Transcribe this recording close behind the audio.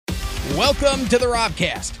Welcome to the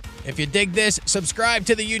Robcast. If you dig this, subscribe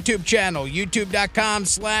to the YouTube channel,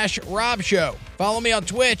 youtube.com/Rob Show. Follow me on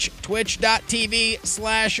Twitch,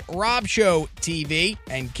 twitch.tv/Rob Show TV,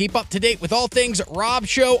 and keep up to date with all things Rob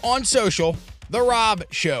Show on social, The Rob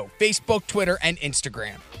Show, Facebook, Twitter, and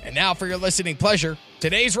Instagram. And now for your listening pleasure,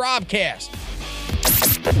 today's Robcast.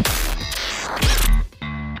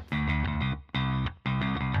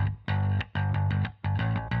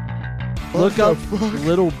 Look up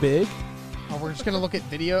Little Big. Oh, we're just gonna look at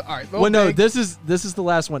video. All right. Well, no, Big. this is the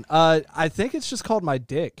last one. I think it's just called My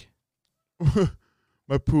Dick.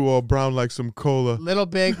 My poo all brown like some cola. Little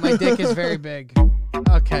Big. My dick is very big.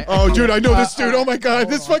 Okay. Oh, dude, I know this dude. Oh my God,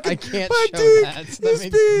 this fucking. I can't my show dick that. is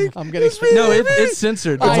big. I'm getting. No, it's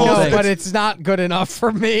censored. I the whole know, thing. but it's not good enough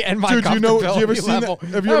for me and my Dude, comfortability do you ever seen level. that?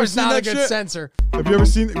 Have you ever was seen not that a good shit? censor. Have you ever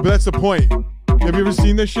seen? But that's the point. Have you ever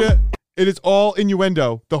seen this shit? It is all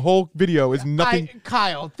innuendo. The whole video is nothing.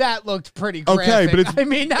 Kyle, that looked pretty graphic. Okay, but it's- I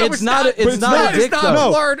mean, that it's was not. not. It's not a dick not though. No,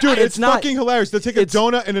 blurred. dude, it's it's not- fucking hilarious. They take a it's-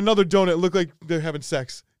 donut and another donut, look like they're having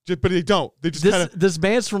sex, but they don't. They just kind of. This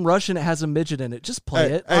band's from Russia and it has a midget in it. Just play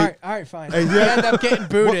Hey, it. hey, All right, fine. Hey, I yeah. end up getting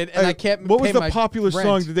booted, and I Hey, can't. What was pay the my popular rent.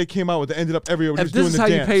 song that they came out with that ended up everywhere? If Just this doing is the how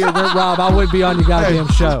dance. you pay your rent, Rob, I wouldn't be on your goddamn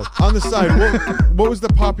show. On the side, what was the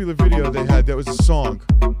popular video they had that was a song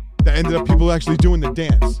that ended up people actually doing the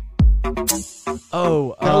dance?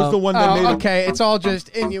 Oh, That was the one that made Oh, it okay. It's all just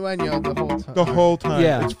innuendo the whole time. the whole time.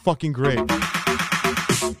 Yeah. It's fucking great. My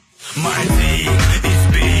dick is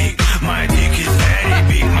big. My dick is very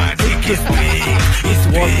big. My dick is big. It's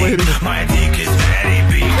Walk lady. big. My dick is very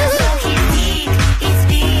big.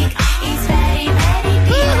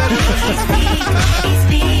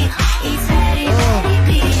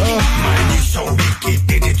 My dick so big, it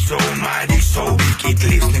did it so. My dick so big, it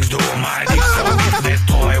lives next door. My dick so big, that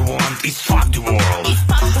all I want is fuck the world.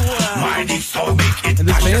 My dick so big, it And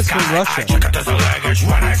this touches the band's from sky. Russia. I check it as a luggage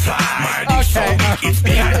when I fly. My dick so big, it's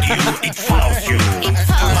behind you, it follows you.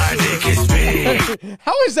 My dick is big.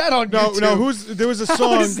 How is that on No, YouTube? no. There was a How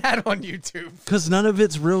song. is that on YouTube? because none of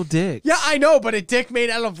it's real dick. Yeah, I know, but a dick made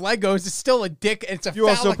out of Legos is still a dick. It's a You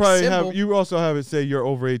also phallic probably symbol. have. You also have it say you're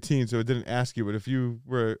over 18, so it didn't ask you. But if you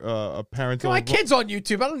were a parent, My kid's on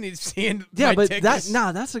YouTube. I don't need to see Yeah, my but dick that is-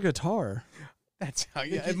 that's a guitar. That's how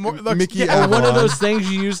you. Mickey- It more, looks, Mickey yeah. Or one of Avalon. those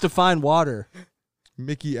things you use to find water.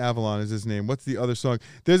 Mickey Avalon is his name. What's the other song?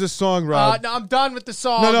 There's a song, Rob. No, I'm done with the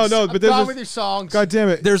songs. No, but I'm there's done a- with your songs. God damn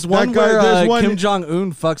it! There's That one guy- where there's one- Kim Jong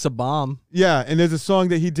Un fucks a bomb. Yeah, and there's a song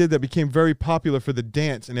that he did that became very popular for the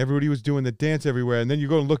dance, and everybody was doing the dance everywhere. And then you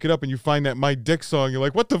go and look it up, and you find that My Dick song. You're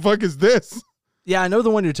like, what the fuck is this? Yeah, I know the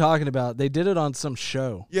one you're talking about. They did it on some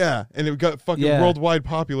show. Yeah, and it got fucking Yeah. worldwide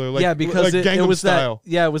popular. Like, yeah, because like it Gangnam was Style.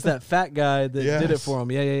 that. Yeah, it was that fat guy that did it Yes. for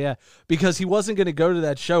him. Yeah. Because he wasn't going to go to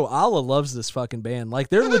that show. Allah loves this fucking band. Like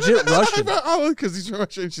they're legit Russian. Oh, because he's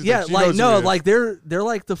Russian. She's Yeah, she like knows no, who it is. like they're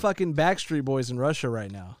like the fucking Backstreet Boys in Russia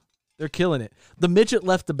right now. They're killing it. The midget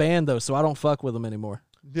left the band though, so I don't fuck with them anymore.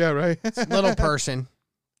 Yeah, right. Little person.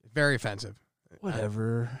 Very offensive.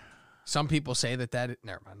 Whatever. Some people say that.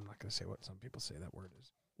 Never mind. I'm not going to say what some people say that word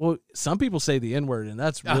is. Well, some people say the N word, and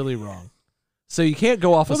that's really wrong. So you can't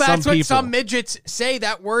go off Well, of some that's what people. some midgets say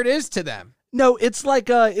that word is to them. No, it's like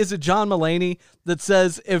is it John Mulaney that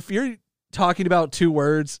says if you're talking about two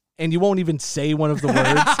words and you won't even say one of the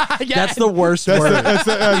words, Yeah. that's the worst That's, word. that's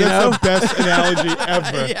the best analogy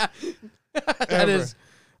ever. Yeah. That Ever. is.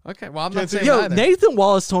 Okay, well, I'm not Can't saying Yo, either. Nathan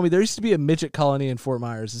Wallace told me there used to be a midget colony in Fort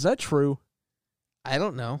Myers. Is that true? I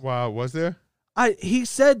don't know. Wow, was there? He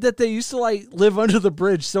said that they used to like live under the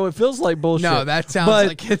bridge, so it feels like bullshit. No, that sounds But-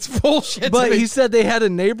 like it's bullshit. to But me. he said they had a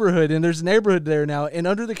neighborhood, and there's a neighborhood there now, and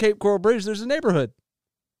under the Cape Coral Bridge, there's a neighborhood.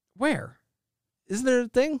 Where? Isn't there a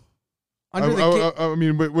thing? Under the I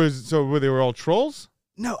mean, were they were all trolls?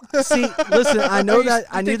 No. See, listen, I know that.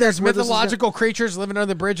 I knew there's that's where this is going. mythological creatures living under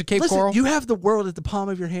the bridge of Cape Listen, Coral. you have the world at the palm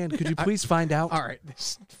of your hand. Could you please find out All right.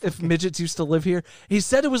 if midgets used to live here? He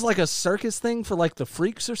said it was like a circus thing for like the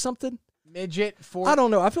freaks or something. Midget for I don't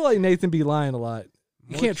know. I feel like Nathan be lying a lot.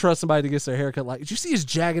 You can't trust somebody that gets their haircut like. Did you see his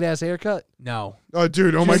jagged ass haircut? No. Oh,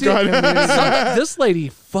 dude! Oh my Did you see it? God! This lady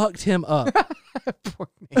fucked him up.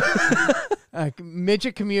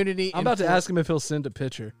 Midget community. I'm about to ask him if he'll send a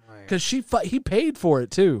picture because he paid for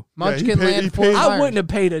it too. Munchkin he Land. paid- Fort I Myers. wouldn't have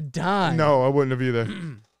paid a dime. No, I wouldn't have either.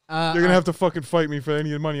 You're gonna have to fucking fight me for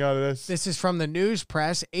any money out of this. This is from the news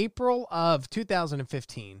press, April of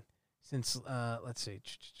 2015. Since let's see,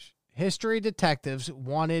 history detectives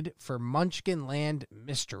wanted for Munchkin Land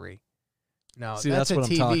mystery. No, See, that's a what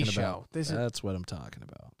I'm TV talking show. about. This is That's what I'm talking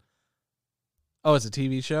about. Oh, it's a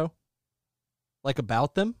TV show? like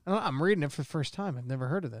about them? I'm reading it for the first time. I've never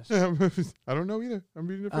heard of this. I don't know either. I'm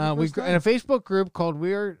reading it for the We've first got time. in a Facebook group called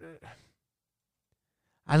We're.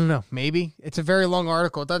 I don't know. Maybe it's a very long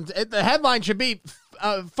article. The headline should be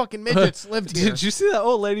 "Fucking midgets lived here." Did you see that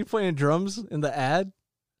old lady playing drums in the ad?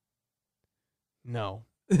 No,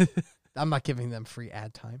 I'm not giving them free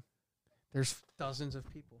ad time. There's dozens of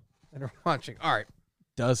people that are watching. All right,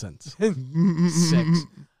 Dozens. 6.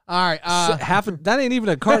 All right, That ain't even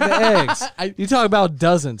a carton of eggs. You talk about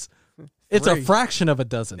dozens. It's a 3. fraction of a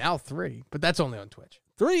dozen. Now 3, but that's only on Twitch.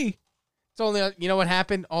 3, It's only on, you know what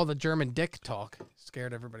happened? All the German dick talk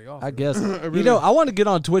scared everybody off. I guess. really- You know, I want to get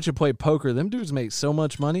on Twitch and play poker. Them dudes make so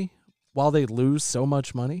much money while they lose so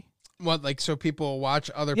much money. What, like, so people watch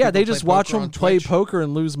other Yeah, people they play just watch poker them on play Twitch? poker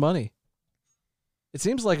and lose money. It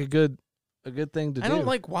seems like a good thing to do. I don't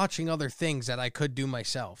like watching other things that I could do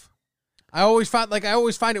myself. I always find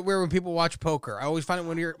it weird when people watch poker. I always find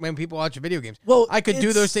it when people watch video games. Well, I could do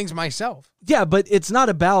it's- those things myself. Yeah, but it's not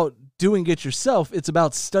about doing it yourself. It's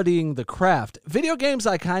about studying the craft. Video games,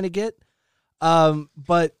 I kind of get.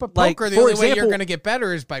 But But like, poker, the for only way you're example, going to get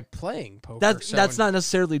better is by playing poker. That's not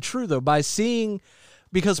necessarily true though. By seeing,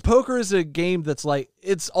 because poker is a game that's like,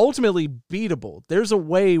 it's ultimately beatable. There's a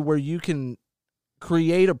way where you can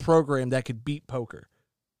create a program that could beat poker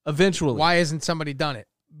eventually. Why hasn't somebody done it?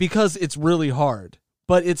 Because it's really hard.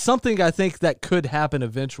 But it's something I think that could happen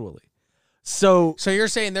eventually. So So you're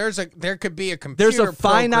saying there could be a computer there's a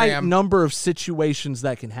finite program. number of situations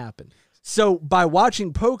that can happen. So by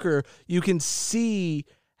watching poker, you can see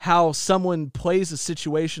how someone plays a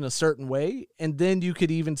situation a certain way, and then you could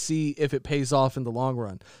even see if it pays off in the long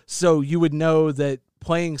run. So you would know that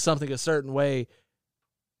playing something a certain way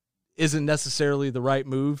isn't necessarily the right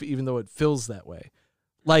move, even though it feels that way.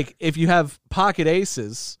 Like if you have pocket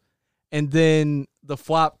aces and then the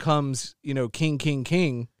flop comes, king, king,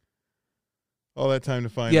 king. All that time to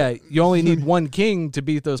find Yeah, it. you only need one king to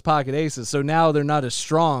beat those pocket aces. So now they're not as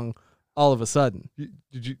strong all of a sudden.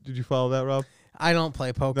 Did you follow that, Rob? I don't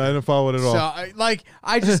play poker. No, I didn't follow it at all. So,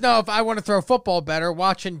 I just know if I want to throw football better,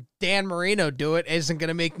 watching Dan Marino do it isn't going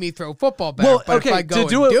to make me throw football better. Well, but okay, if I go to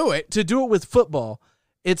do do it, with football,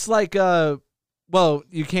 it's like well,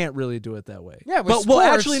 you can't really do it that way. Yeah, with but well,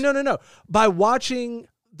 sports- actually, no. By watching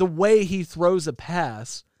the way he throws a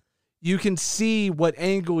pass, you can see what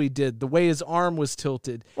angle he did, the way his arm was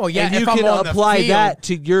tilted. Well, yeah, and you if I'm can on the apply field, that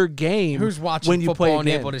to your game. who's watching when you football play and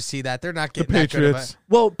again. able to see that? They're not The getting that good of a- Patriots.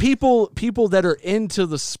 Well, people that are into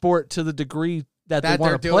the sport to the degree that they that they're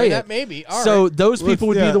want to doing play that it. maybe. All So right. those people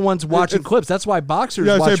would be yeah. the ones watching It's- clips. That's why boxers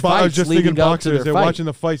Yeah, I watch was fights just leading thinking up to boxers. their They're fight. watching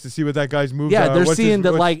the fights to see what that guy's moves Yeah, are. they're What's seeing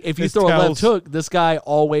that, what's like, if you his throw a left tells. hook, this guy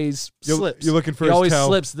always You're- slips. you're looking for he his always tell.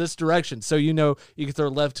 slips this direction. So you can throw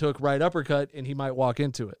left hook, right uppercut, and he might walk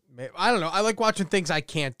into it. I don't know. I like watching things I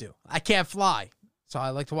can't do. I can't fly, so I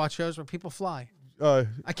like to watch shows where people fly. I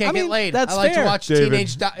can't I mean, get laid. that's I like fair. to watch David,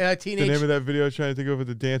 teenage. The name of that video I was trying to think of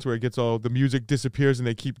the dance where it gets all the music disappears and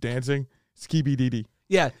they keep dancing. Skibby Dee.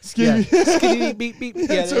 Yeah. Skibby. Skitty beep beep. Yeah,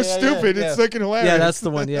 It's so stupid. Yeah. It's fucking hilarious. Yeah, that's the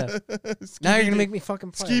one. Yeah. Now you're gonna make me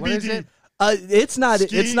fucking play. What is it? It's not.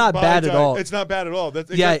 It's not bad at all. It's not bad at all. It it's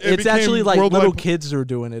became actually like worldwide- little kids are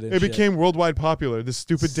doing it. And It shit. became worldwide popular. This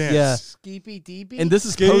stupid dance. Yeah. Skeepy DB. And this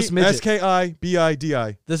is post midget.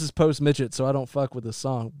 Skibidi. This is post midget, so I don't fuck with the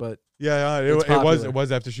song. But Yeah, It's it popular.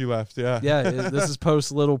 was after she left. Yeah. this is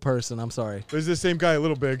post little person. I'm sorry. This is the same guy,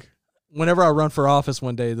 Little Big. Whenever I run for office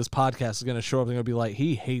one day, this podcast is going to show up and going to be like,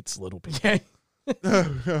 he hates little people.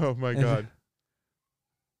 Oh my god.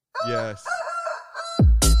 Yes.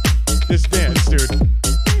 This dance, dude.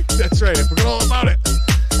 That's right. I forgot all about it.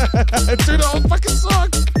 Dude, the whole fucking song.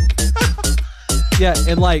 Yeah,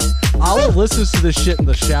 and like, Olive listens to this shit in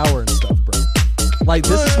the shower and stuff, bro. Like,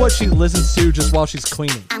 this is what she listens to just while she's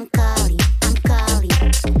cleaning. I'm calling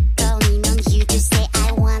on you to say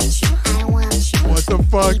I want you. What the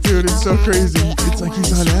fuck, dude? It's so crazy. It's like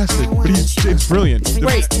he's on acid, but it's brilliant.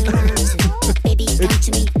 Wait. Baby, come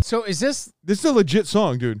to me. So is this? This is a legit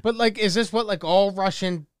song, dude. But like, is this what like all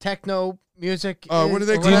Russian techno music? What is, do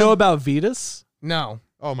they or call Do you whatever? know about Vetus? No.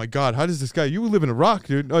 Oh my god, how does this guy? You live in Iraq,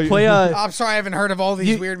 dude. Oh, Play I'm sorry, I haven't heard of all these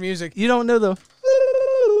You- weird music. You don't know the...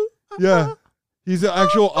 yeah. He's an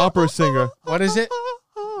actual opera singer. What is it?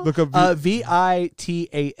 Look up.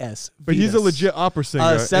 Vitas. but he's a Vetus. legit opera singer.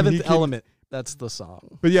 and Seventh he can- Element. That's the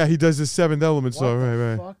song. But yeah, he does his Seventh Element What song. the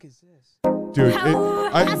Right. fuck is this? Dude, You're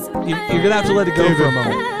gonna have to let it go for a David,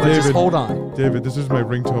 moment. But just David. hold on, David, this is my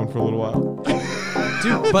ringtone for a little while.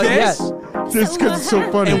 dude. But This? This because it's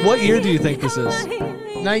so funny. and what year do you think this is?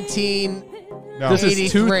 19. No, This is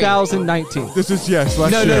 83. 2019. this is yes.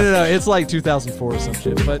 Last No, year. no. It's like 2004 or some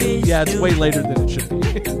shit. But yeah, it's way later than it should be.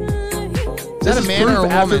 that This a is man or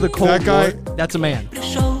proof a after woman? the Cold That guy- War. That's a man.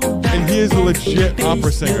 And he is a legit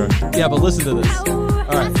opera singer. Yeah, but listen to this. All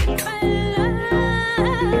right.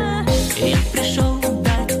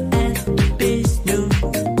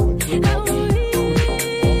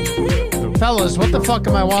 Fellas, what the fuck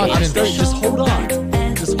am I I'm watching? starting, just hold on.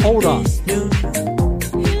 Just hold on.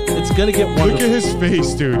 It's gonna get Look wonderful. at his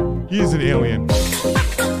face, dude. He is an alien.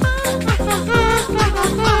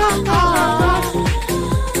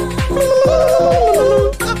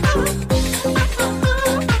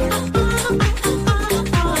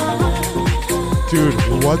 Dude,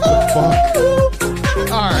 what the fuck?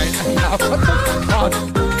 All right. What the fuck?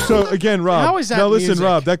 So again, Rob. How is that now listen, music?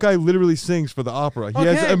 Rob. That guy literally sings for the opera. He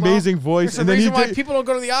has Okay, an amazing voice, There's a and then he reason why did, people don't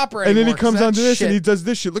go to the opera and then he anymore, 'cause comes that onto this shit. and he does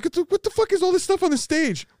this shit. Look at what the fuck is all this stuff on the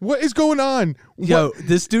stage? What is going on? Yo,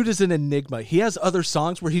 this dude is an enigma. He has other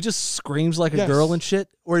songs where he just screams like a Yes. girl and shit.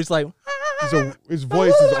 Where he's like, His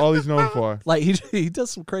voice is all he's known for. like he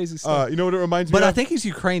does some crazy stuff. You know what it reminds me but of? I think he's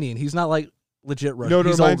Ukrainian. He's not like legit Russian. you know what it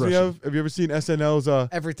He's old reminds me Russian. of? Have you ever seen SNL's?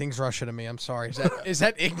 Everything's Russian to me. I'm sorry. Is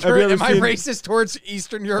that you ignorant? ever Am I seen- racist towards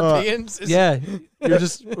Eastern Europeans? Yeah, you're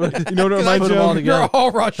just You know what it reminds put me them all of? together. You're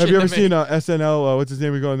all Russian. Have you ever to me. seen SNL? What's his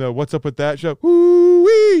name? We go on the What's Up With That show.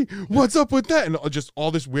 Ooh-wee, what's up with that? And just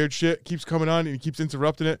all this weird shit keeps coming on, and he keeps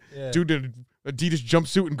interrupting it. Yeah. Dude in an Adidas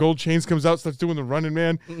jumpsuit and gold chains comes out, starts doing the running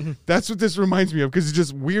man. Mm-hmm. That's what this reminds me of, because it's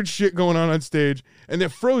just weird shit going on stage, and they're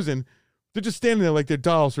frozen. They're just standing there like they're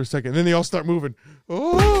dolls for a second, and then they all start moving.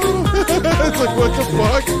 Oh, it's like, what the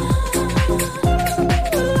fuck?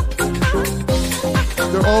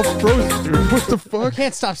 They're all frozen, dude. What the I fuck?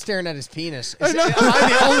 can't stop staring at his penis. I Am know. I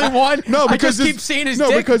the only one? No, I because just his- keep seeing his no,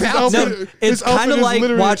 dick because his bouncing. outfit- No, his it's kind outfit of is like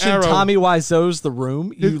literally an watching arrow. Tommy Wiseau's The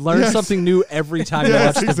Room. You learn yes. something new every time you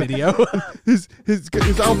Yes, watch the exactly. video. His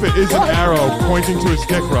outfit is an arrow pointing to his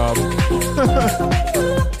dick, Rob.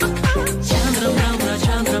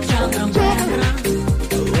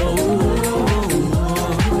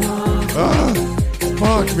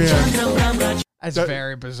 Fuck, man. That's That-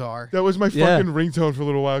 very bizarre. That was my Yeah. fucking ringtone for a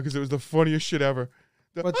little while because it was the funniest shit ever.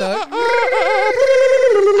 What the? I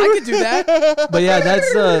could do that. But yeah,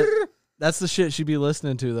 that's the shit she'd be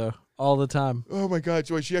listening to though all the time. Oh my god,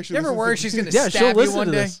 Joy, she actually You ever listens worry to- she's gonna Yeah, she'll stab you listen one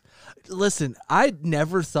to day? this. Listen, I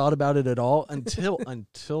never thought about it at all until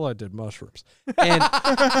I did mushrooms, and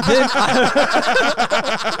then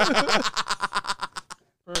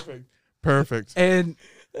Perfect. and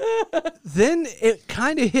then it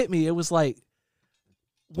kind of hit me. It was like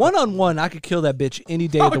 1-on-1, I could kill that bitch any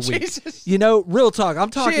day of Oh, the week. Jesus. You know, real talk. I'm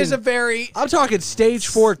talking. She is a very. I'm talking stage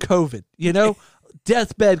 4 COVID. You know,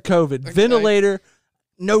 deathbed COVID, ventilator,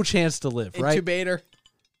 no chance to live. Right? Intubator.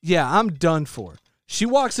 Yeah, I'm done for. She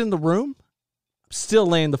walks in the room, I'm still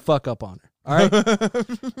laying the fuck up on her. All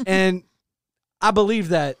right. And I believe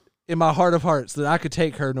that in my heart of hearts that I could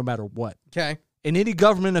take her no matter what. Okay. And any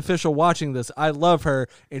government official watching this, I love her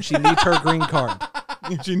and she needs her green card.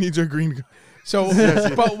 She needs her green. So,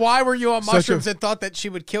 but why were you on Such a- mushrooms and thought that she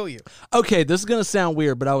would kill you? Okay, this is going to sound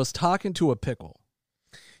weird, but I was talking to a pickle.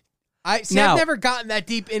 I've Now- never gotten that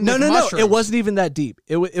deep in No, with no, no. mushrooms. It wasn't even that deep.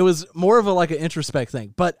 It was more of a like an introspect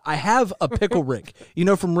thing. But I have a pickle Rick. You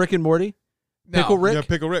know from Rick and Morty? No. Pickle Rick? Yeah,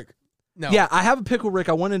 Pickle Rick. No. Yeah, I have a pickle Rick.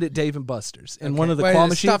 I wanted it Dave and Buster's in one of the Wait, claw a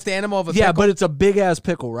machines. stuffed animal of a Yeah, pickle? but it's a big ass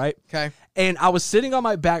pickle, right? Okay. And I was sitting on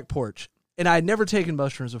my back porch, and I had never taken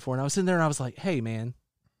mushrooms before. And I was sitting there, and I was like, "Hey, man,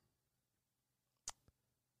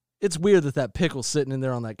 it's weird that pickle's sitting in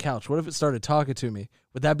there on that couch. What if it started talking to me?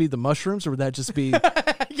 Would that be the mushrooms, or would that just be?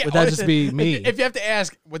 Yeah, Would that just be me? If you have to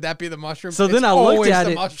ask, would that be the mushroom? So then It's I looked always at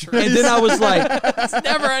the it, mushroom. and then I was like, It's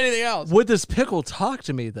never anything else. "Would this pickle talk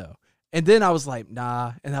to me though?" And then I was like,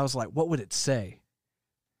 "Nah." And I was like, "What would it say?"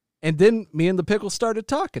 And then me and the pickle started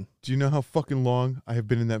talking. Do you know how fucking long I have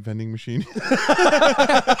been in that vending machine?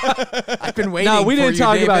 I've been waiting. No, we for didn't you,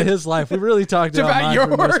 talk about David. his life. We really talked about about mine for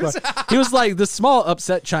the most yours. part. He was like, the small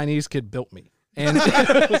upset Chinese kid built me. And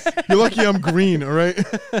You're lucky I'm green, all right?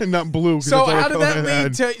 And not blue. 'cause So that's all how I did call that my lead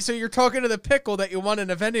ad. to? So you're talking to the pickle that you want in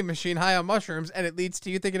a vending machine high on mushrooms, and it leads to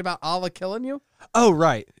you thinking about Allah killing you? oh,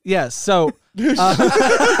 right. Yes. So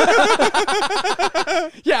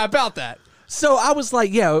Yeah, about that. so I was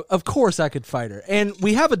like, yeah, of course I could fight her. And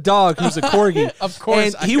we have a dog who's a corgi. Of course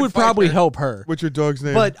And I he could would fight probably her. help her. What's your dog's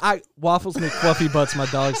name? But Waffles McFluffy Butt's my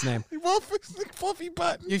dog's name. Waffles Fluffy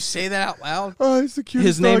Butt. You say that out loud. Oh, he's the cutest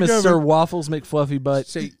His name dog is ever. Sir Waffles McFluffy Butt.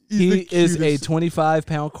 So He the is a cutest.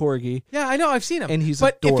 25-pound corgi. Yeah, I know. I've seen him. And he's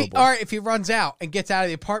but adorable. If he runs out and gets out of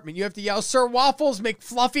the apartment, you have to yell, "Sir Waffles,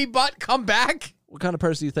 McFluffy Butt, come back." What kind of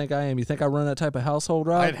person do you think I am? You think I run that type of household,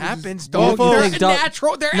 Rob? It happens. Waffle, Dogs, they're dog-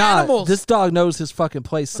 natural. They're Nah, animals. this dog knows his fucking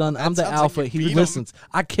place, son. I'm the sounds like alpha. you He beat him. listens.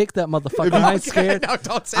 I kick that motherfucker. I ain't scared. No,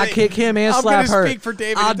 don't say I it. kick him and I'm slap gonna her. speak for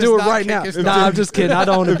David. I'll He does do it not right kick now. his Nah, dog. I'm just kidding. I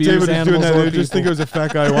don't If abuse David was doing animals that, or they just think it people. was a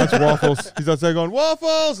fat guy who wants waffles. He's outside going,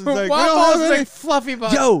 waffles! It's like, we don't Waffles have any. like fluffy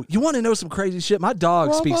butt. Yo, you want to know some crazy shit? My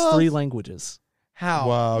dog speaks Waffles. 3 languages. How?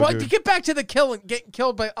 Wow, What? dude. To get back to the getting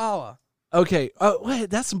killed by Allah. Okay, wait,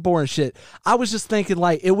 that's some boring shit. I was just thinking,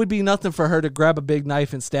 like, it would be nothing for her to grab a big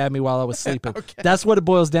knife and stab me while I was sleeping. That's what it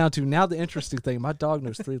boils down to. Now, the interesting thing, my dog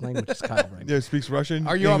knows 3 languages, Kyle, right now. Yeah, speaks Russian,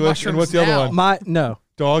 Are you on English, and what's the mushrooms other now? one? No,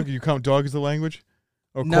 Dog? You count dog as the language?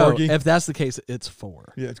 Or no. corgi? If that's the case, it's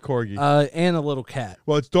 4. Yeah, it's corgi. And a little cat.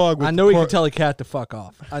 well, it's dog. With I know he cor- can tell a cat to fuck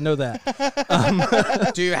off. I know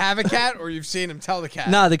that. Do you have a cat, or you've seen him tell the cat?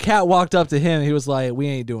 Nah, the cat walked up to him. He was like, "We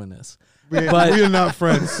ain't doing this." We, but- we are not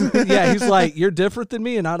friends. Yeah, he's like, "You're different than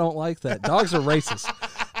me, and I don't like that. Dogs are racist."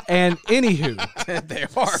 And anywho, They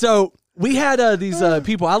are. so we had these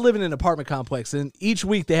people. I live in an apartment complex, and each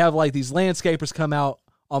week they have like these landscapers come out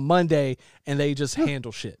on Monday, and they just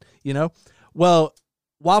handle shit. You know, well,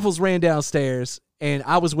 Waffles ran downstairs, and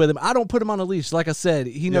I was with him. I don't put him on a leash, like I said.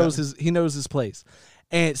 He knows his place.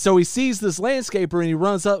 And so he sees this landscaper, and he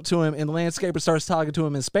runs up to him, and the landscaper starts talking to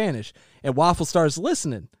him in Spanish, and Waffle starts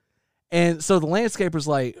listening. And so the landscaper's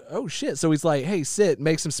like, oh, shit. So he's like, hey, sit,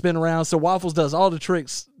 makes him spin around. So Waffles does all the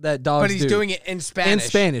tricks that dogs do. But he's doing it in Spanish. In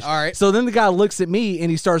Spanish. All right. So then the guy looks at me,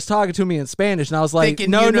 and he starts talking to me in Spanish. And I was like,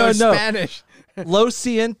 Thinking no, you know no. Spanish. Lo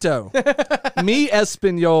siento. Mi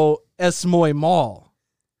español es muy mal.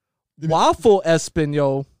 Waffle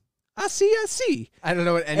español. Así. I don't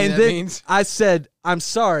know what any And of that then means. I said, I'm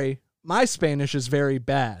sorry, my Spanish is very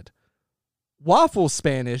bad. Waffle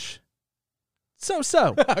Spanish,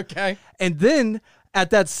 so. Okay. And then at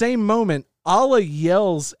that same moment, Allah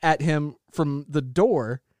yells at him from the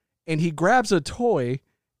door, and he grabs a toy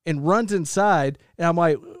and runs inside. And I'm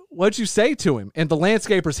like, what'd you say to him? And the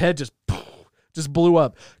landscaper's head just blew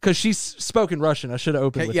up because she's spoken Russian. I should have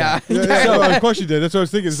opened with Yeah. that. Yeah, So- of course she did. That's what I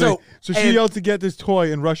was thinking. It's So- like, so she and- yelled to get this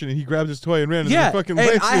toy in Russian, and he grabbed his toy and ran. Yeah, and the fucking and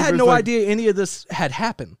I had landscaper's no like, idea any of this had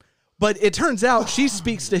happened. But it turns out she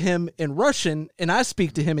speaks to him in Russian, and I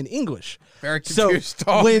speak to him in English. Very confused So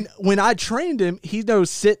dog. when I trained him, he knows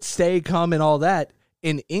sit, stay, come, and all that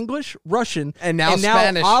in English, Russian, And now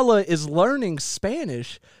Spanish. Allah is learning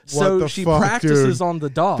Spanish, so What the she fuck, practices dude? on the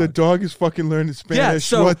dog. The dog is fucking learning Spanish. Yeah,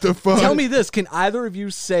 so what the fuck? tell me this: can either of you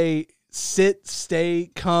say sit, stay,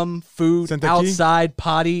 come, food, Senta aquí? outside,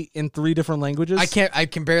 potty in 3 different languages? I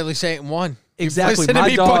can barely say it in one. Exactly. Listen to My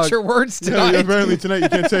me dog- butcher words Yeah, tonight. apparently tonight you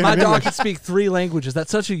can't say it My in dog English. can speak 3 languages.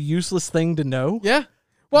 That's such a useless thing to know. Yeah.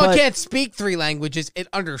 Well, But- it can't speak 3 languages. It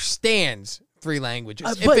understands 3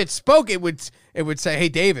 languages. If but- it spoke, it would say, "Hey,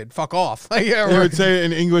 David, fuck off." Like, yeah, They or- would say it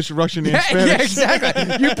in English, Russian, and yeah, Spanish. yeah,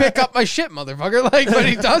 exactly. You pick up my shit, motherfucker. Like, but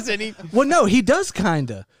he doesn't. He Well, no, he does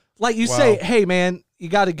kinda. Like you say, Wow. hey man, you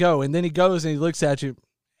got to go, and then he goes and he looks at you.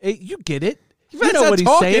 Hey, you get it. You That's know not what he's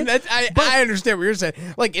talking. saying. That's- I understand what you're saying.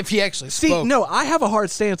 Like, if he actually See, spoke. no, I have a hard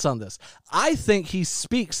stance on this. I think he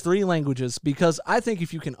speaks 3 languages because I think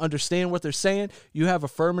if you can understand what they're saying, you have a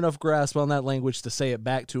firm enough grasp on that language to say it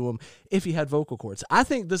back to him if he had vocal cords. I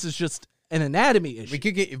think this is just an anatomy issue. We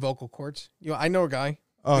could get you vocal cords. I know a guy.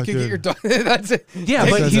 Oh, we could dude. get your dog. That's it. Yeah,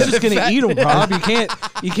 but says he's that. just gonna eat them, Rob.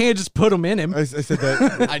 You can't just put them in him. I said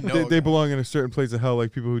that. I know. They belong in a certain place of hell,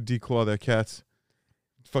 like people who declaw their cats.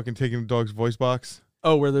 Fucking taking the dog's voice box.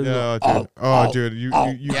 Oh, where they're Yeah, dude. Dude, you.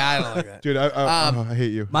 Yeah, I don't like that. Dude, I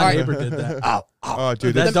hate you. my All right. neighbor did that. Oh,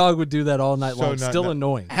 dude, That that's, dog would do that all night So long. not- Still not-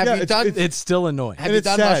 annoying. Have Yeah, you it's- done? It's still annoying. Have you it's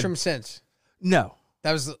done sad. mushrooms since? No,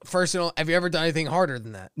 That was the first and only. Have you ever done anything harder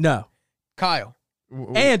than that, no. Kyle?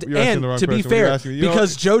 And you're asking the wrong to be person when you're fair, asking me. You know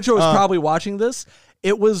because what? JoJo is Uh, probably watching this,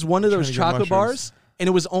 it was one of trying those to get chocolate mushrooms. bars, and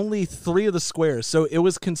it was only 3 of the squares, so it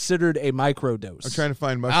was considered a micro dose. I'm trying to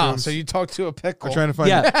find Oh, mushrooms. so you talked to a pickle. I'm trying to find.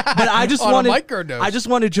 yeah, but I just On a wanted microdose. I just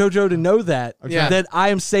wanted JoJo to know that Yeah. that I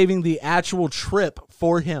am saving the actual trip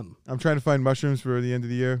for him. I'm trying to find mushrooms for the end of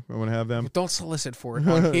the year. I want to have them. Don't solicit for it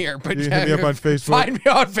on here, but You can hit me up on Facebook. Find me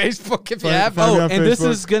on Facebook if you Find- have. find me Oh, on and this Facebook.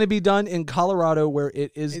 is going to be done in Colorado where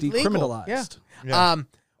it is It's legal, decriminalized. yeah.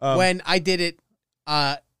 Yeah. When I did it,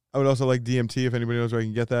 I would also like DMT if anybody knows where I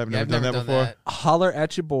can get that. I've yeah, never done that before. Holler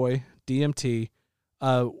at your boy, DMT.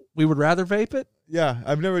 We would rather vape it, Yeah,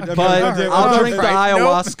 I've never. I've but never done I'll that. drink the Right. Nope,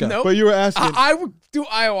 ayahuasca. nope. But you were asking. I would do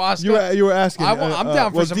ayahuasca. You were asking. I'm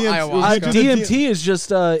down for some ayahuasca. just a DMT is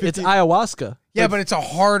just it's 50 ayahuasca. Yeah, but it's a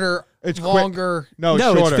harder It's quick. longer. No,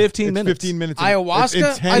 No, it's shorter. 15 minutes. 15 minutes. Ayahuasca? It's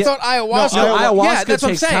intense. I thought ayahuasca. No, ayahuasca yeah, that's what I'm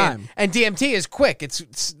takes saying. time. And DMT is quick.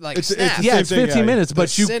 It's like It's- snaps. it's Yeah, same it's thing, 15 yeah. minutes, but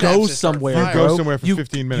The you go synapses start somewhere, firing. bro. You go somewhere for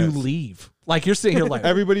 15 minutes. You leave. Like you're sitting here like,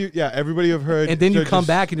 Everybody have heard. and then you just- come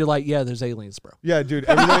back and you're like, yeah, there's aliens, bro. Yeah, dude.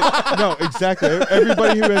 Everybody, no, exactly.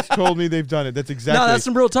 Everybody who has told me they've done it. That's exactly. No, that's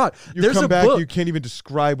some real talk. You There's come a back, book. you can't even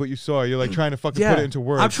describe what you saw. You're like trying to fucking Yeah, put it into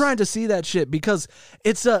words. I'm trying to see that shit because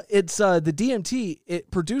it's the DMT.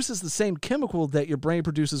 It produces the same chemical that your brain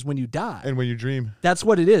produces when you die. And when you dream, That's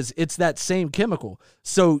what it is. It's that same chemical.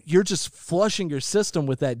 So you're just flushing your system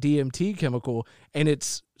with that DMT chemical, and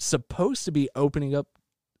it's supposed to be opening up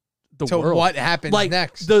the To world. what happens like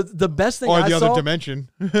next? The best thing or I the saw, other dimension.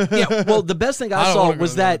 yeah. Well, the best thing I I don't saw wanna go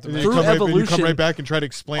was to the other that And then through you come evolution, right back and try to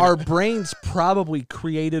explain our it. brains probably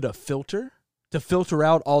created a filter to filter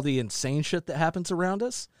out all the insane shit that happens around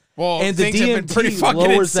us. Well, And the things have been DMT pretty fucking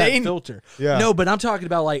lowers insane. that filter. Yeah. No, but I'm talking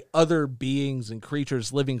about like other beings and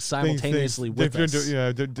creatures living Things- simultaneously with they're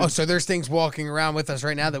us. Oh, so there's things walking around with us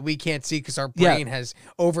right now that we can't see because our Yeah. brain has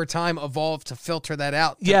over time evolved to filter that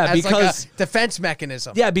out. Yeah, as because- like a defense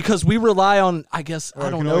mechanism. Yeah, because we rely on, I guess, Or I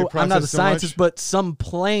it don't can only know, I'm not a process so scientist, much. but some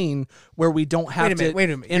plane where we don't have Wait a minute, to wait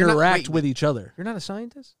a minute. You're not- interact wait. with each other. You're not a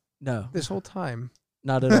scientist No, this whole time.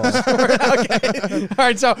 not at all. Okay. All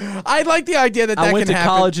right. So I like the idea that I that went can to happen.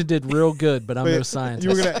 college and did real good, but I'm Wait, no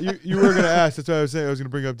scientist. You were gonna ask. That's what I was saying. I was gonna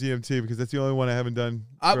bring up DMT because that's the only one I haven't done.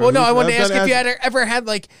 for Well, no, I evolution. wanted to I've ask done if you had ever had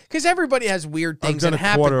like, because everybody has weird I've things done that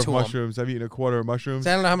a quarter happen of to them. mushrooms. I've eaten a quarter of mushrooms.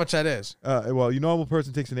 So I don't know how much that is. Well, your normal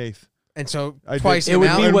person takes an eighth. And so I did. twice it the would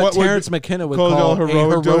amount. be And what what would Terrence McKenna would Called call a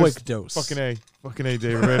heroic dose. Fucking A,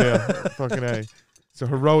 David, right there. Fucking A. It's a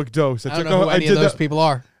heroic dose. I don't know who any of those people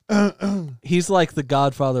are. He's like the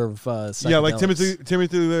godfather of Yeah, like psychedelics.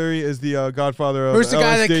 Timothy Leary is the godfather of Who's the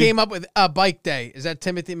guy that LSD. came up with a bike day? Is that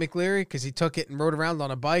Timothy McLeary? Because he took it and rode around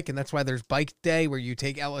on a bike, and that's why there's bike day where you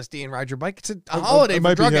take LSD and ride your bike. It's a holiday It for might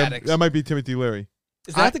be drug him. addicts. That might be Timothy Leary.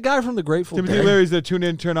 Is that the guy from the Grateful Timothy Dead? Leary's the tune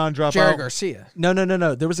in, turn on, drop Jerry out. Garcia. No.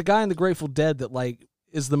 There was a guy in the Grateful Dead that like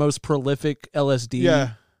is the most prolific LSD Yeah.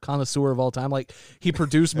 connoisseur of all time. Like he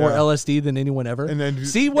produced more Yeah. LSD than anyone ever. And then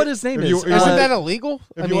See what his name if is. you- Isn't Uh, that illegal?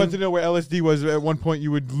 If you wanted to know where LSD was at one point, you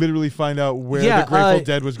would literally find out where the Grateful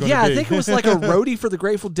Dead was going to yeah, be. I think it was like a roadie for the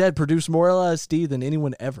Grateful Dead produced more LSD than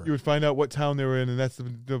anyone ever. You would find out what town they were in, and that's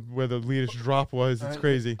where the latest drop was. It's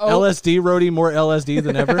crazy. LSD roadie, more LSD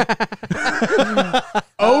than ever.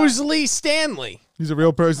 Osley Stanley. He's a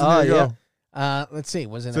real person. Oh, There you yeah. go. Let's see.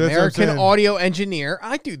 Was an So that's what I'm American saying. audio engineer.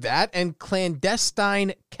 I do that. And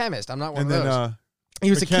clandestine chemist. I'm not one And of then those. He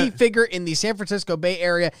was a key McKen- figure in the San Francisco Bay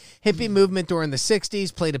Area hippie movement during the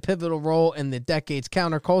 60s, played a pivotal role in the decade's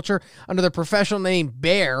counterculture. Under the professional name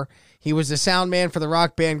Bear, he was the sound man for the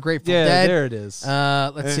rock band Grateful Yeah, Dead. there it is.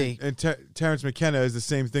 Let's see. And Terrence McKenna is the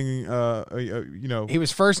same thing. You know, He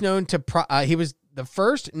was first known to he was the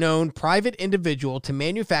first known private individual to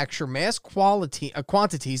manufacture mass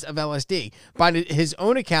quantities of LSD. By his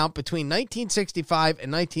own account, between 1965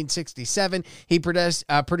 and 1967, he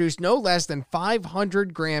produced no less than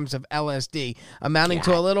 500 grams of LSD, amounting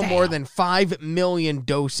to a little more than 5 million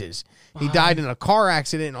doses. He died in a car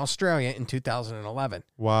accident in Australia in 2011.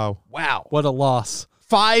 wow, Wow. What a loss.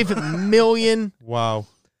 5 million wow.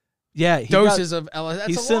 Yeah, he doses of LSD. That's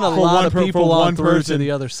He a sent a lot. For lot one of per- for people one on through to person.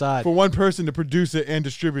 the other side. For one person to produce it and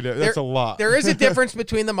distribute it, that's a lot. There is a difference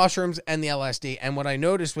between the mushrooms and the LSD. And what I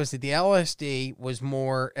noticed was that the LSD was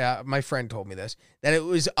more, my friend told me this, that it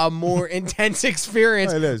was a more intense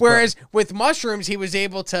experience. It is, Whereas with mushrooms, he was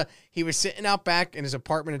sitting out back in his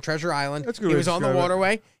apartment in Treasure Island. That's a good He way was to on the describe it.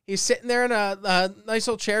 waterway. He's sitting there in a nice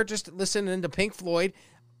little chair just listening to Pink Floyd.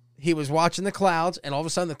 He was watching the clouds, and all of a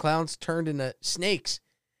sudden the clouds turned into snakes.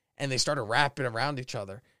 And they started wrapping around each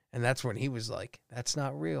other. And that's when he was like, that's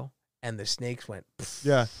not real. And the snakes went, pff.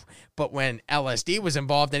 Yeah, But when LSD was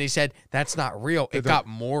involved and he said, that's not real, it got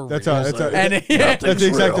more that's real. a, that's, a, And that's the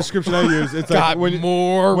exact description I use. It's got like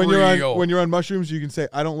more when real. you're on mushrooms, you can say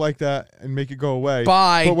I don't like that and make it go away.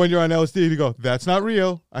 Bye. But when you're on LSD, you go that's not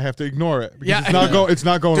real. I have to ignore it because Yeah. it's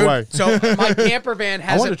not going Dude, away. so my camper van I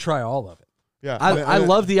has want a to try all of it. Yeah, I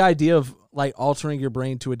love the idea of like altering your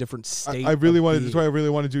brain to a different state. I really of wanted. being. That's why I really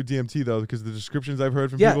want to do DMT though, because the descriptions I've heard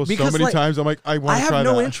from Yeah, people so because, many like, times, I'm like, I I want to try have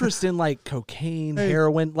no that. interest in like cocaine, Hey.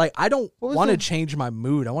 heroin. Like I don't What was want to the- change my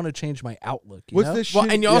mood. I want to change my outlook. You What's know? this shit? well,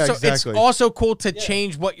 and you Yeah, also exactly. it's also cool to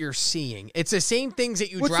change what you're seeing. It's the same things that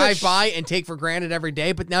you What's drive that by and take for granted every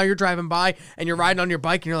day, but now you're driving by and you're riding on your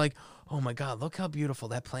bike and you're like, oh my God, look how beautiful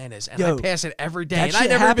that plant is. And Yo, I pass it every day. That and I shit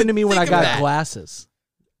never happened even to me when I think of got that. glasses.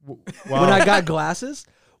 Wow. When I got glasses,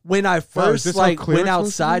 when I first this how like clear went it's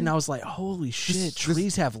supposed to outside be? and I was like, holy shit,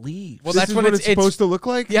 trees have leaves. Well, This that's is what what it's supposed to look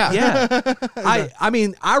like. Yeah. Yeah. I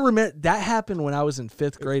mean, I remember that happened when I was in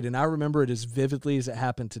 5th grade, and I remember it as vividly as it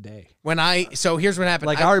happened today. So here's what happened.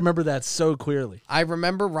 Like, I remember that so clearly. I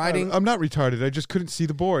remember riding. I'm not retarded. I just couldn't see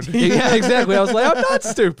the board. Yeah, exactly. I was like, I'm not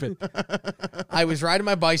stupid. I was riding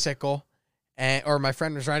my bicycle, or my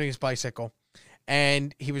friend was riding his bicycle,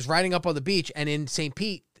 and he was riding up on the beach. And in St.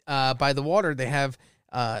 Pete, by the water, they have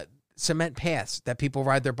cement paths that people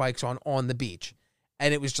ride their bikes on the beach.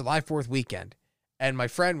 And it was July 4th weekend, and my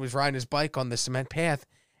friend was riding his bike on the cement path,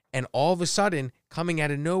 and all of a sudden, coming out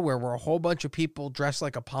of nowhere, were a whole bunch of people dressed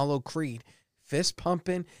like Apollo Creed, fist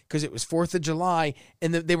pumping because it was 4th of July,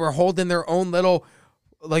 and they were holding their own little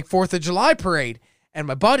like 4th of July parade. And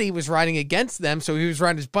my buddy was riding against them, so he was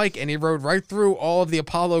riding his bike, and he rode right through all of the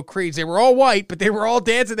Apollo Creeds. They were all white, but they were all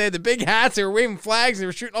dancing. They had the big hats. They were waving flags. They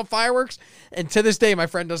were shooting off fireworks. And to this day, my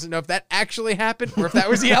friend doesn't know if that actually happened or if that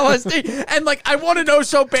was the LSD. And, like, I want to know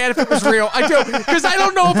so bad if it was real. I do, because I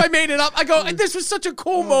don't know if I made it up. I go, this was such a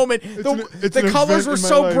cool moment. It's The an colors event were in my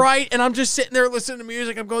so life. bright, and I'm just sitting there listening to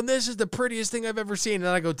music. I'm going, this is the prettiest thing I've ever seen. And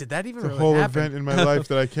I go, did that even The really whole happen? event in my life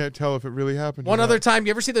that I can't tell if it really happened. One or other not. time,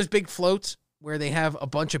 you ever see those big floats where they have a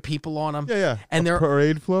bunch of people on them? Yeah. And a they're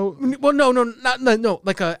parade float. well, no,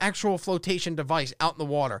 like a actual flotation device out in the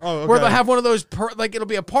water. Oh, okay. Where they'll have one of those, like it'll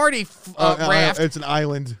be a party raft. It's an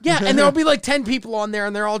island. Yeah, and there'll be like 10 people on there,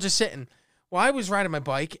 and they're all just sitting. Well, I was riding my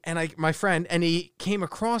bike, and my friend, and he came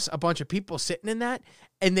across a bunch of people sitting in that,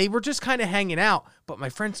 and they were just kind of hanging out. But my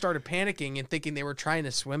friend started panicking and thinking they were trying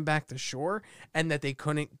to swim back to shore, and that they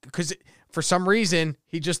couldn't, because for some reason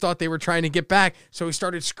he just thought they were trying to get back. So he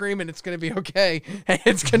started screaming, "It's going to be okay.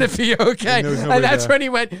 It's going to be okay." And there was And nobody that's there. when he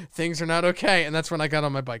went, "Things are not okay." And that's when I got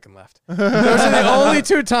on my bike and left. Those are the only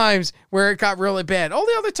 2 times where it got really bad. All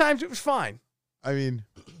the other times it was fine. I mean,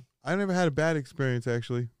 I never had a bad experience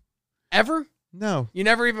actually. Ever? No. You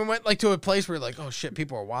never even went like to a place where you're like, oh shit,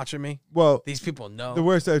 people are watching me. Well, These people know. the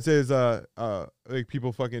worst I'd say is like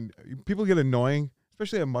people get annoying,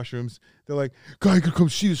 especially at mushrooms. They're like, "Guy, you could come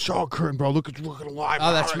see the shower curtain, bro. Look at alive."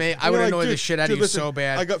 Oh, that's me. I would annoy the shit out of you so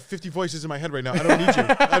bad. I got 50 voices in my head right now. I don't need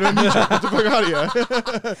you. I don't need you. Get the fuck out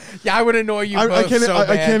of here. Yeah, I would annoy you both I can't. so I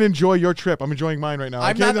bad. can't enjoy your trip. I'm enjoying mine right now. I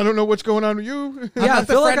I'm not- don't know what's going on with you. Yeah, I not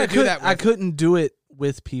the feel like friend to do that I with. couldn't do it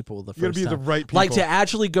with people the You gotta first be the time. right people. Like to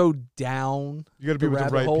actually go down. You got to be with the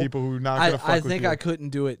rabbit right hole. people who are not gonna fuck I with think you. I couldn't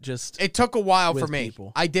do it just. It took a while for with me.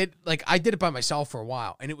 people. I did it by myself for a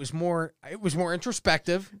while, and it was more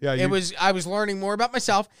introspective. Yeah, I was learning more about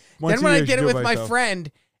myself. Once Then when a I year, did you it do it with by my yourself.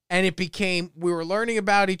 friend, and it became we were learning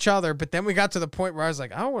about each other, but then we got to the point where I was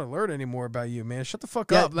like, I don't want to learn any more about you, man. Shut the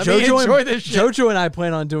fuck Yeah, up. Let me enjoy this shit. Jojo and I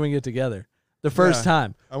plan on doing it together. The first Yeah.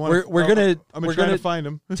 time. I wanna, We're gonna I'm we're trying gonna to find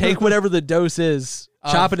him. take whatever the dose is,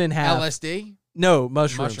 chop it in half. LSD. No,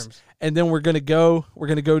 mushrooms. Mushrooms. And then we're gonna go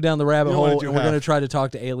down the rabbit You don't wanna hole, do and we're half. gonna try to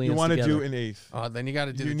talk to aliens. You want to together. do an eighth. Oh, then you got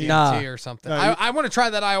to do You the need- DMT Nah. or something. No, I want to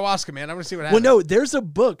try that ayahuasca, man. I want to see what Well, happens. no, there's a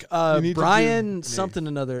book. You need to Brian do- something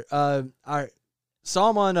another. I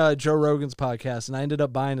saw him on Joe Rogan's podcast, and I ended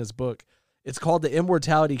up buying his book. It's called The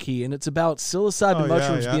Immortality Key, and it's about psilocybin Oh, yeah,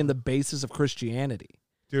 mushrooms yeah. being the basis of Christianity.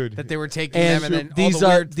 Dude. that they were taking And them, and then these all the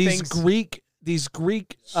weird these things. Greek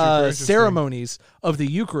Super interesting. ceremonies of the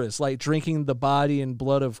Eucharist, like drinking the body and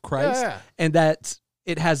blood of Christ, Yeah. and that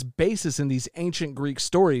it has basis in these ancient Greek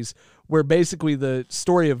stories, where basically the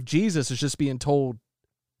story of Jesus is just being told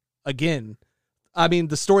again. I mean,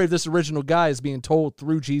 the story of this original guy is being told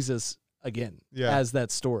through Jesus again Yeah. as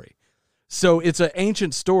that story. So it's an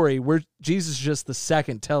ancient story where Jesus is just the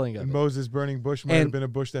second telling of And it. Moses burning bush might have And- been a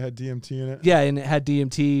bush that had DMT in it. Yeah, and it had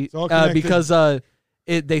DMT It's all connected. because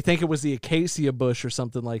they think it was the acacia bush or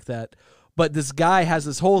something like that. But this guy has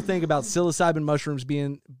this whole thing about psilocybin mushrooms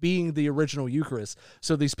being the original Eucharist.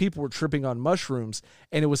 So these people were tripping on mushrooms,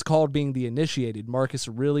 and it was called being the initiated. Marcus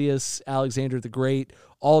Aurelius, Alexander the Great,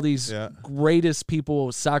 all these Yeah. greatest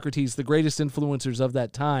people, Socrates, the greatest influencers of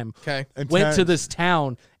that time, Okay. And went to Terrence- this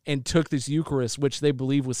town and took this Eucharist, which they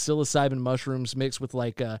believe was psilocybin mushrooms mixed with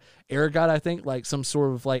like ergot, I think, like some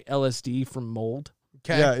sort of like LSD from mold.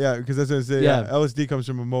 Okay. Yeah, because that's what I say. Yeah. Yeah. LSD comes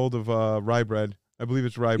from a mold of rye bread. I believe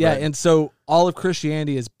it's rye Yeah, bread. and so all of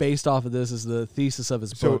Christianity is based off of this, is the thesis of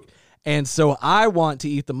his So- book. And so I want to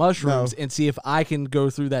eat the mushrooms No. and see if I can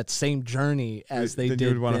go through that same journey as they then did.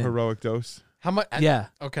 you would want then. a heroic dose. How much? Yeah.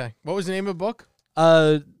 Okay. What was the name of the book?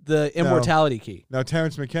 The Immortality Key. Now,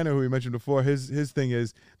 Terrence McKenna, who we mentioned before, his thing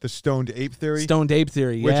is the stoned ape theory, Stoned ape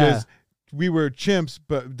theory, which yeah. is we were chimps,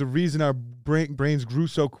 but the reason our brains grew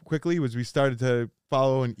so quickly was we started to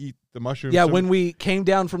follow and eat the mushrooms. Yeah, when we came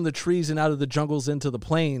down from the trees and out of the jungles into the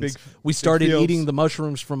plains, we started fields. eating the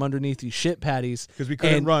mushrooms from underneath these shit patties. Because we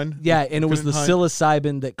couldn't run. Yeah, We and it was the couldn't hunt.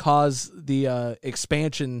 psilocybin that caused the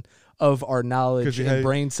expansion of our knowledge and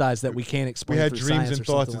brain size that we can't explain. We had through dreams science and or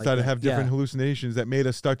thoughts something and started like to have that. different Yeah. hallucinations that made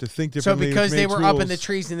us start to think So differently. because they made were up in the tools.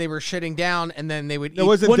 trees and they were shitting down, and then they would It eat.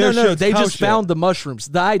 wasn't Well, their no, shit, they it's cow just shit. found the mushrooms.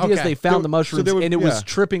 The idea is Okay. they found the So mushrooms, they were- and it was yeah.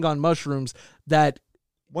 tripping on mushrooms that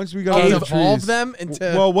Once we got out of the evolve trees, them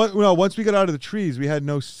into. once we got out of the trees, we had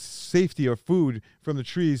no safety or food from the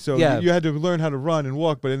trees, so Yeah. you had to learn how to run and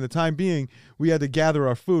walk. But in the time being, we had to gather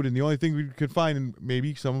our food, and the only thing we could find, and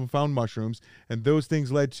maybe someone found mushrooms, and those things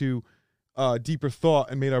led to deeper thought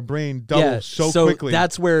and made our brain double so quickly.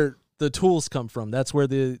 That's where the tools come from. That's where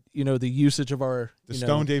the usage of our the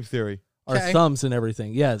stoned ape theory. our Okay. thumbs and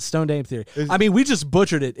everything. Yeah, stoned ape theory. Is- I mean, we just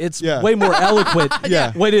butchered it. It's Yeah. way more eloquent.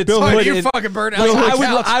 Yeah. when it's Bill when Hicks- you it- fucking burnt out. like, on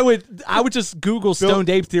the I couch. would just Google stoned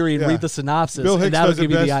ape theory and Yeah. read the synopsis, Bill and Hicks that would does it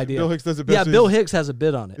give you the best. idea. Bill Hicks does it best. Yeah, Bill Hicks has a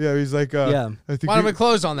bit on it. Yeah, he's like, Yeah. I think Why don't we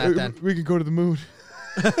close on that then? We can go to the moon.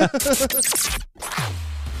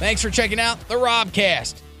 Thanks for checking out the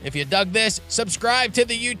Robcast. If you dug this, subscribe to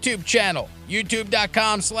the YouTube channel,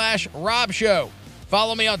 youtube.com/Rob Show.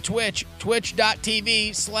 Follow me on Twitch,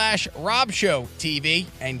 twitch.tv/RobShowTV,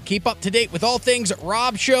 and keep up to date with all things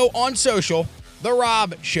Rob Show on social, The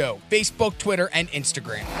Rob Show, Facebook, Twitter, and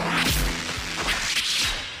Instagram.